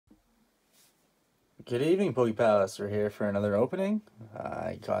Good evening, Pokepalace. We're here for another opening.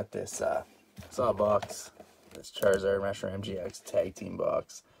 I got this saw box, this Charizard Reshiram&CharizardPremiumCollection tag team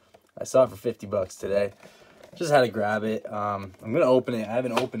box. I saw it for 50 bucks today. Just had to grab it. I'm gonna open it. I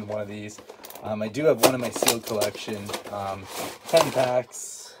haven't opened one of these. I do have one in my sealed collection. 10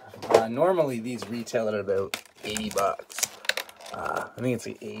 packs. Normally these retail at about 80 bucks. I think it's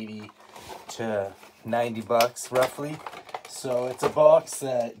like 80 to 90 bucks roughly. So it's a box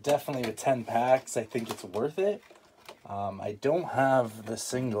that definitely with 10 packs, I think it's worth it. I don't have the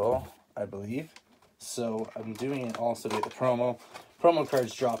single, I believe. So I'm doing it also to get the promo. Promo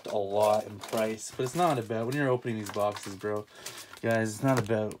cards dropped a lot in price, but it's not about, when you're opening these boxes, bro, guys, it's not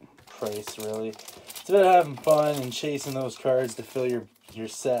about price really. It's about having fun and chasing those cards to fill your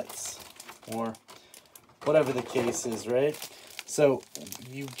sets or whatever the case is, right? So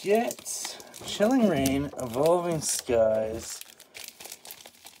you get Chilling Reign, Evolving Skies,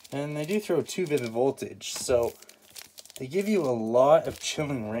 and they do throw 2 Vivid Voltage, so they give you a lot of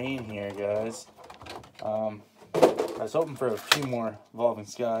Chilling Reign here, guys. I was hoping for a few more Evolving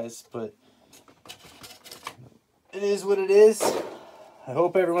Skies, but it is what it is. I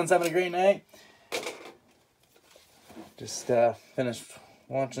hope everyone's having a great night. Just finished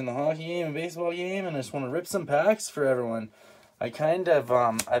watching the hockey game and baseball game, and I just want to rip some packs for everyone. I kind of,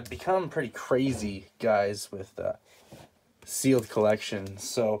 I've become pretty crazy, guys, with sealed collections.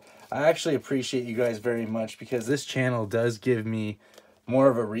 So I actually appreciate you guys very much because this channel does give me more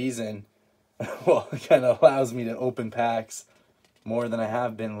of a reason. Well, it kind of allows me to open packs more than I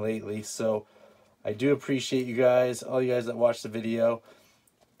have been lately. So I do appreciate you guys, all you guys that watch the video.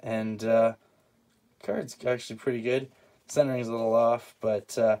 And card's actually pretty good. Centering's a little off,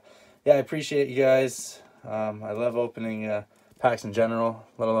 but yeah, I appreciate you guys. I love opening packs in general,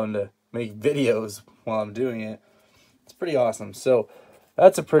 let alone to make videos while I'm doing it. It's pretty awesome. So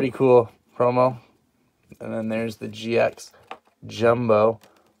that's a pretty cool promo. And then there's the GX Jumbo.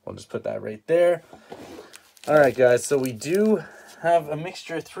 We'll just put that right there. Alright guys, so we do have a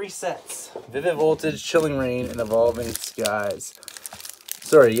mixture of 3 sets. Vivid Voltage, Chilling Reign, and Evolving Skies.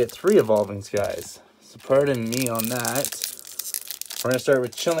 Sorry, you get 3 Evolving Skies. So pardon me on that. We're going to start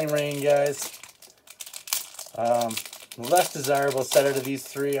with Chilling Reign, guys. Less desirable set out of these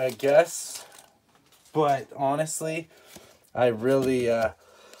 3, I guess. But honestly, I really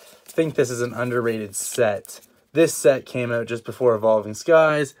think this is an underrated set. This set came out just before Evolving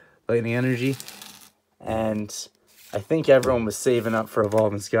Skies, Lightning Energy, and I think everyone was saving up for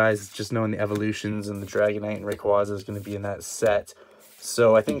Evolving Skies, just knowing the evolutions and the Dragonite and Rayquaza is going to be in that set.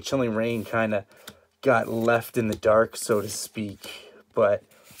 So I think Chilling Reign kind of got left in the dark, so to speak. But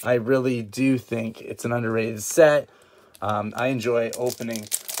I really do think it's an underrated set. I enjoy opening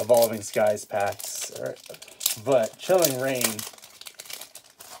Evolving Skies packs, but Chilling Reign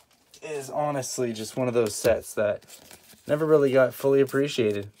is honestly just one of those sets that never really got fully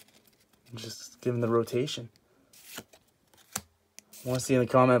appreciated. Just given the rotation. I want to see in the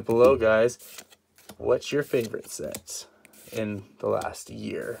comment below, guys, what's your favorite set in the last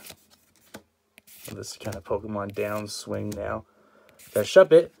year? This kind of Pokemon downswing now. Got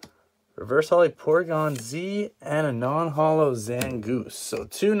Shuppet, Reverse Hollow Porygon Z, and a non-hollow Zangoose. So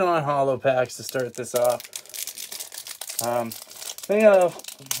 2 non-hollow packs to start this off. Thing of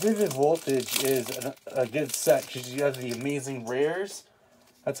Vivid Voltage is a good set because you have the amazing rares.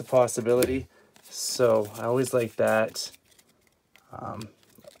 That's a possibility. So I always like that.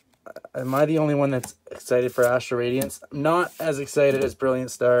 Am I the only one that's excited for Astral Radiance? I'm not as excited as Brilliant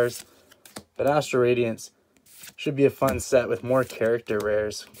Stars, but Astral Radiance should be a fun set with more character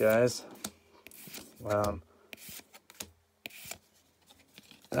rares, guys.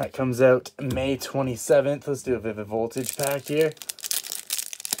 That comes out May 27th. Let's do a Vivid Voltage pack here.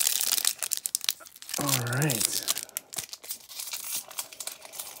 Alright.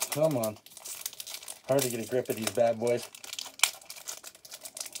 Come on. Hard to get a grip of these bad boys.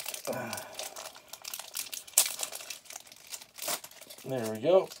 There we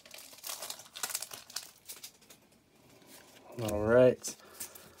go. Alright.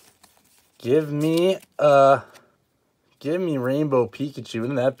 Give me Rainbow Pikachu.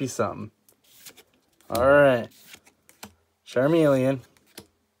 Wouldn't that be something? Alright. Charmeleon.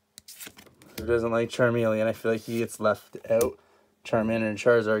 Who doesn't like Charmeleon? I feel like he gets left out. Charmander and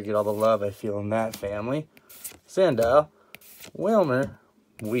Charizard get all the love, I feel, in that family. Sandile. Wilmer.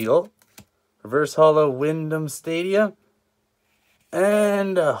 Weedle. Reverse Hollow Wyndham Stadium.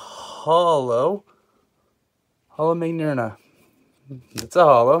 And a Hollow Magnerna. It's a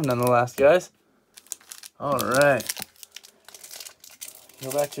Hollow, nonetheless, guys. Alright.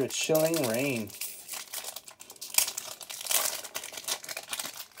 Go back to a Chilling Reign.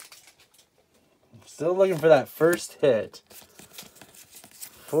 Still looking for that first hit.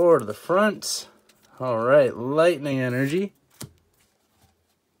 Four to the front. All right, Lightning Energy.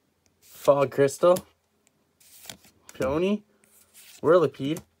 Fog Crystal. Peony.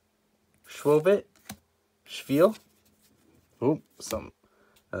 Whirlipede. Schwobit. Schweel. Oop,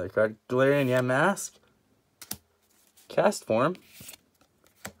 another card. Galarian Yamask. Cast Form.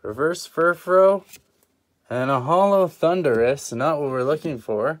 Reverse Furfrou. And a Holo Thundurus. Not what we're looking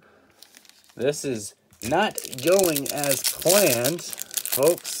for. This is not going as planned,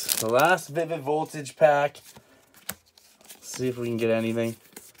 folks. The last Vivid Voltage pack. Let's see if we can get anything.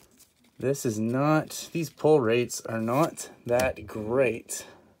 This is not, these pull rates are not that great.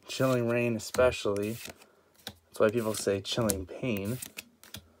 Chilling Reign especially. That's why people say Chilling Pain.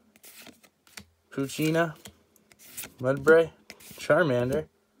 Poochyena. Mudbray. Charmander.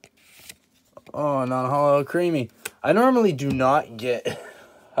 Oh, non-holo Creamy. I normally do not get,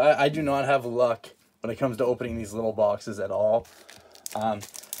 I do not have luck when it comes to opening these little boxes at all. I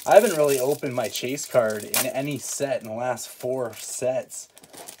haven't really opened my chase card in any set in the last 4 sets.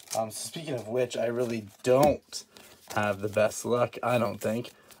 So speaking of which, I really don't have the best luck, I don't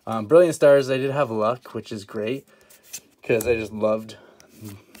think. Brilliant Stars, I did have luck, which is great. Because I just love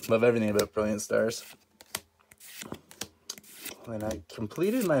everything about Brilliant Stars. And I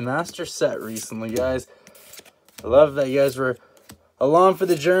completed my master set recently, guys. I love that you guys were along for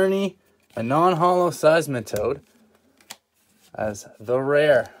the journey. A non-holo Seismitoad as the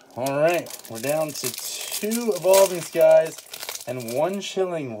rare. Alright, we're down to 2 Evolving Skies and 1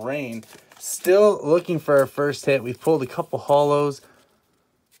 Chilling Reign. Still looking for our first hit. We've pulled a couple holos.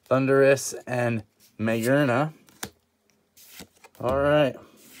 Thundurus and Magearna. Alright.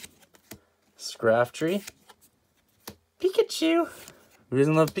 Scraftree. Pikachu. Who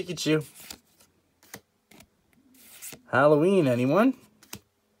doesn't love Pikachu? Halloween, anyone?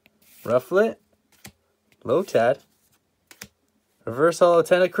 Rufflet. Lotad. Reverse Holo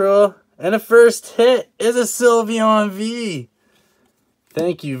Tentacruel. And a first hit is a Sylveon V.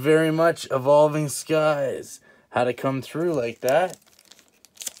 Thank you very much, Evolving Skies. Had to come through like that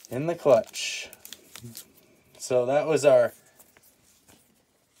in the clutch. So that was our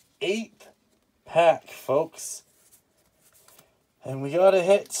 8th pack, folks. And we got a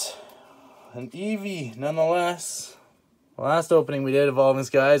hit. An Eevee, nonetheless. Last opening we did, Evolving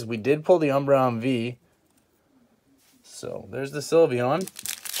Skies. We did pull the Umbreon V. So there's the Sylveon.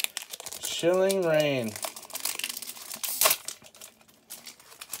 Chilling Reign.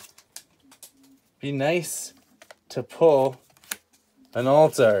 Be nice to pull an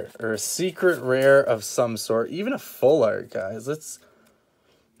alt art or a secret rare of some sort. Even a full art, guys. Let's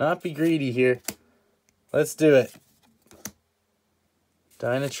not be greedy here. Let's do it.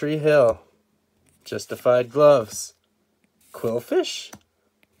 Dynatree Hill. Justified Gloves. Quillfish.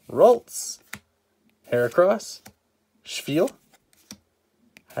 Ralts. Heracross. Schweel.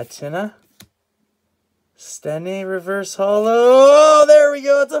 Hatenna. Stene Reverse Holo. Oh, there we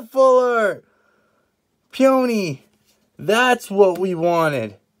go. It's a full art. Peony. That's what we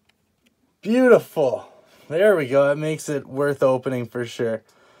wanted. Beautiful. There we go. It makes it worth opening for sure.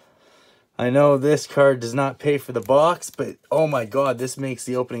 I know this card does not pay for the box, but oh my god, this makes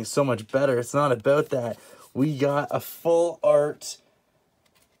the opening so much better. It's not about that. We got a full art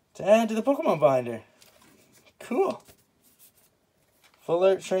to add to the Pokemon binder. Cool. Full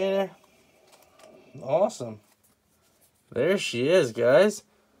art trainer. Awesome. There she is, guys.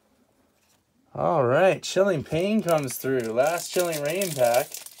 Alright, Chilling Pain comes through. Last Chilling Reign pack.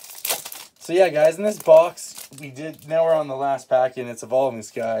 So yeah, guys, in this box, now we're on the last pack, and it's Evolving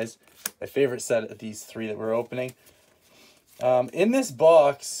Skies. My favorite set of these 3 that we're opening. In this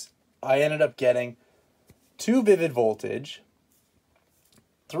box, I ended up getting 2 Vivid Voltage,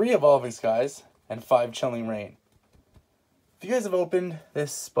 3 Evolving Skies, and 5 Chilling Reign. If you guys have opened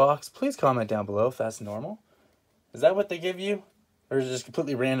this box, please comment down below if that's normal. Is that what they give you? Or is it just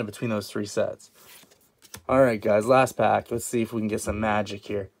completely random between those 3 sets? Alright, guys, last pack. Let's see if we can get some magic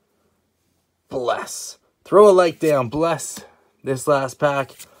here. Bless. Throw a like down. Bless this last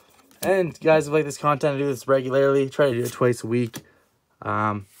pack. And, guys, if you like this content, I do this regularly. Try to do it twice a week.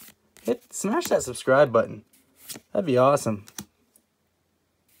 Smash that subscribe button. That'd be awesome.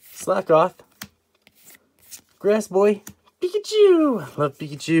 Slackoth. Grass Boy. Pikachu. Love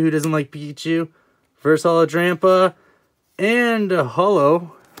Pikachu. Who doesn't like Pikachu? First Holo Drampa. And a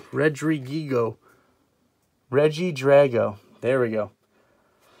holo Regidrago. There we go.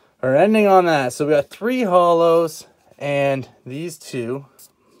 Our ending on that. So we got 3 holos and these 2,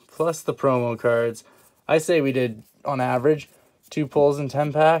 plus the promo cards. I say we did, on average, 2 pulls in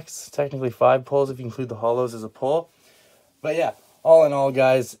 10 packs. Technically 5 pulls if you include the holos as a pull. But yeah, all in all,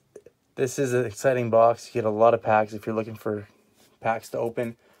 guys, This is an exciting box. You get a lot of packs if you're looking for packs to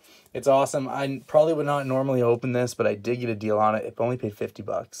open. It's awesome. I probably would not normally open this, but I did get a deal on it. It only paid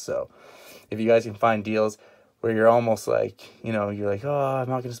 $50. So if you guys can find deals where you're almost like, you know, you're like, oh, I'm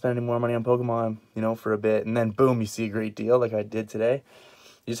not going to spend any more money on Pokemon, you know, for a bit. And then boom, you see a great deal like I did today.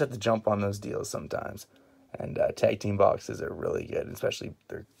 You just have to jump on those deals sometimes. And tag team boxes are really good, especially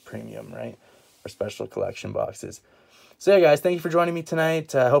they're premium, right? Or special collection boxes. So yeah, guys, thank you for joining me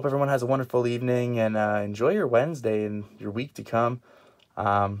tonight. I hope everyone has a wonderful evening, and enjoy your Wednesday and your week to come.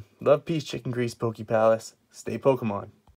 Love, peace, chicken grease, Poke Palace. Stay Pokemon.